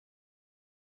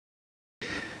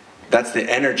that's the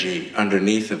energy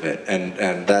underneath of it,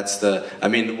 and that's the, I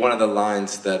mean, one of the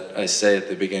lines that I say at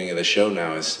the beginning of the show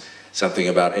now is something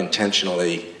about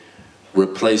intentionally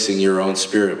replacing your own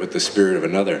spirit with the spirit of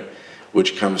another,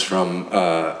 which comes from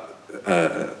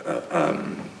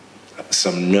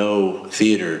some no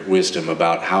theater wisdom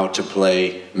about how to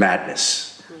play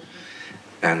madness.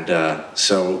 And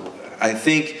so I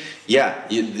think, yeah,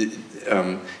 you're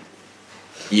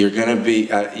going to be,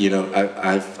 you know,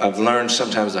 I've learned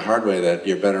sometimes the hard way that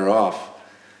you're better off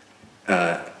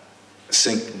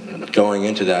going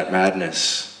into that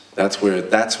madness. That's where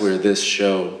this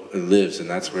show lives, and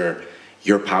that's where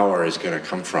your power is going to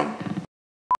come from.